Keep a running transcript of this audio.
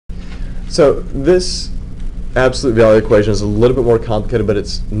So this absolute value equation is a little bit more complicated, but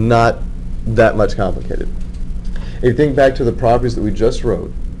it's not that much complicated. If you think back to the properties that we just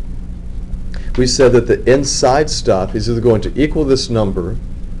wrote, we said that the inside stuff is either going to equal this number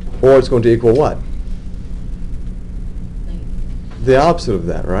or it's going to equal what? The opposite of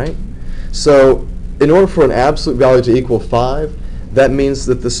that, right? So in order for an absolute value to equal 5, that means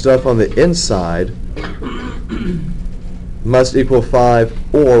that the stuff on the inside must equal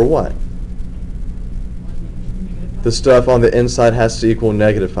 5 or what? The stuff on the inside has to equal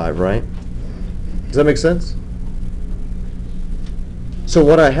 -5, right? Does that make sense? So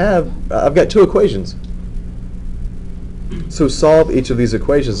what I've got two equations. So solve each of these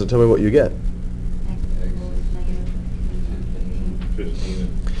equations and tell me what you get.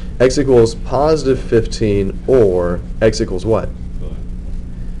 X equals +15 or x equals what?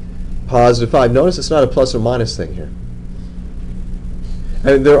 +5. Notice it's not a plus or minus thing here.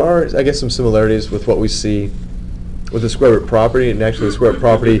 And there are, I guess, some similarities with what we see with the square root property, and actually the square root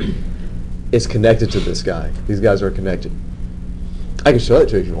property is connected to this guy. These guys are connected. I can show it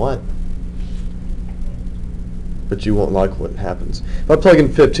to you if you want, but you won't like what happens. If I plug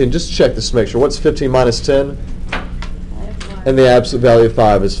in 15, just check this to make sure. What's 15 minus 10? And the absolute value of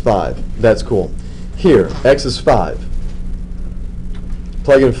 5 is 5. That's cool. Here, x is 5.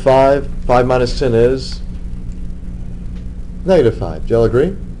 Plug in 5. 5 minus 10 is -5. Do y'all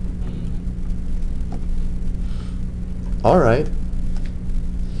agree? All right.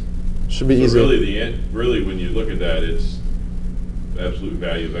 Should be easy. Really, really, when you look at that, it's the absolute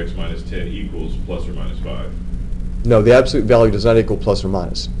value of x minus 10 equals plus or minus 5. No, the absolute value does not equal plus or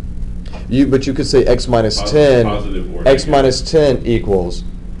minus. But you could say x minus 10. X minus 10 equals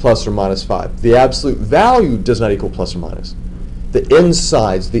plus or minus 5. The absolute value does not equal plus or minus. The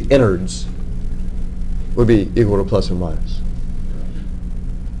insides, the innards, would be equal to plus or minus.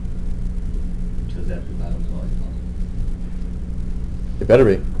 It better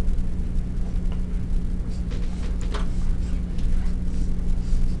be.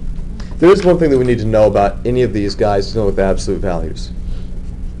 There is one thing that we need to know about any of these guys dealing with absolute values.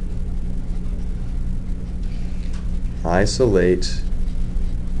 Isolate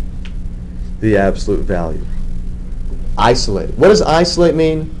the absolute value. Isolate it. What does isolate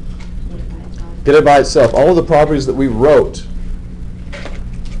mean? Get it by itself. All of the properties that we wrote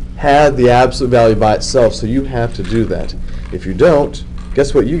had the absolute value by itself, so you have to do that. If you don't,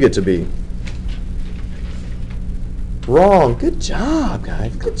 guess what you get to be? Wrong. Good job,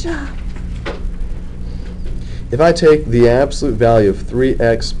 guys. Good job. If I take the absolute value of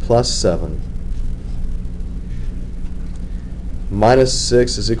 3x plus 7 minus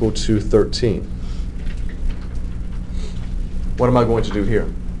 6 is equal to 13, what am I going to do here?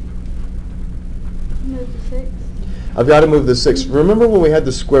 Move the 6. I've got to move the 6. Remember when we had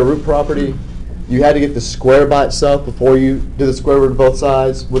the square root property? You had to get the square by itself before you did the square root of both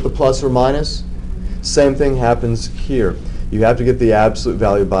sides with the plus or minus. Same thing happens here. You have to get the absolute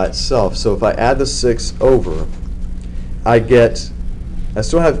value by itself. So if I add the 6 over, I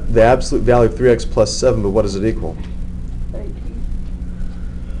still have the absolute value of 3x plus 7, but what does it equal? 13.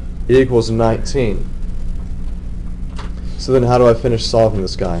 It equals 19. So then how do I finish solving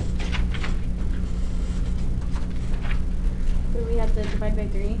this guy? So we have to divide by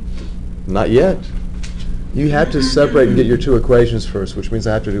 3? Not yet. You have to separate and get your two equations first, which means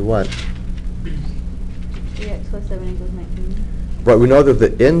I have to do what? 3x plus 7 equals 19. Right, we know that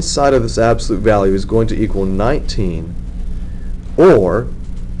the inside of this absolute value is going to equal 19, or,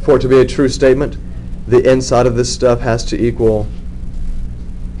 for it to be a true statement, the inside of this stuff has to equal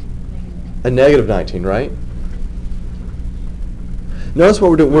a -19, right? Notice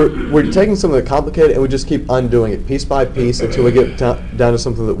what we're doing. We're taking something that's complicated and we just keep undoing it piece by piece until we get down to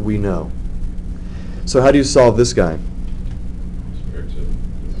something that we know. So how do you solve this guy?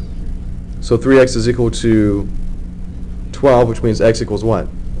 So 3x is equal to 12, which means x equals what?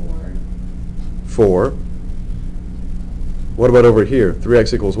 4. What about over here?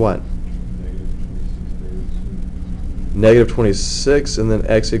 3x equals what? -26, and then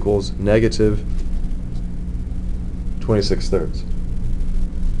x equals -26/3.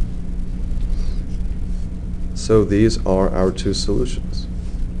 So these are our two solutions.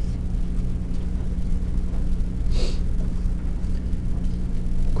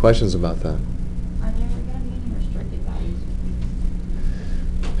 Questions about that? Are there going to be any restricted values?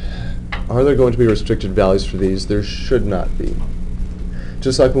 Are there going to be restricted values for these? There should not be.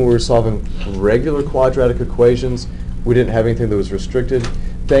 Just like when we were solving regular quadratic equations, we didn't have anything that was restricted.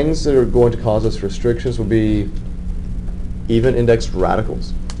 Things that are going to cause us restrictions will be even indexed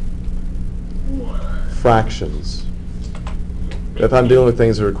radicals, fractions, If I'm dealing with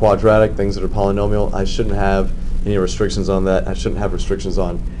things that are quadratic, things that are polynomial, I shouldn't have any restrictions on that. I shouldn't have restrictions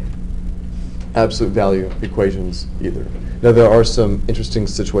on absolute value equations either. Now, there are some interesting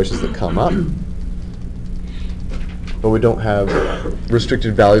situations that come up, but we don't have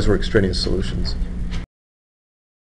restricted values or extraneous solutions.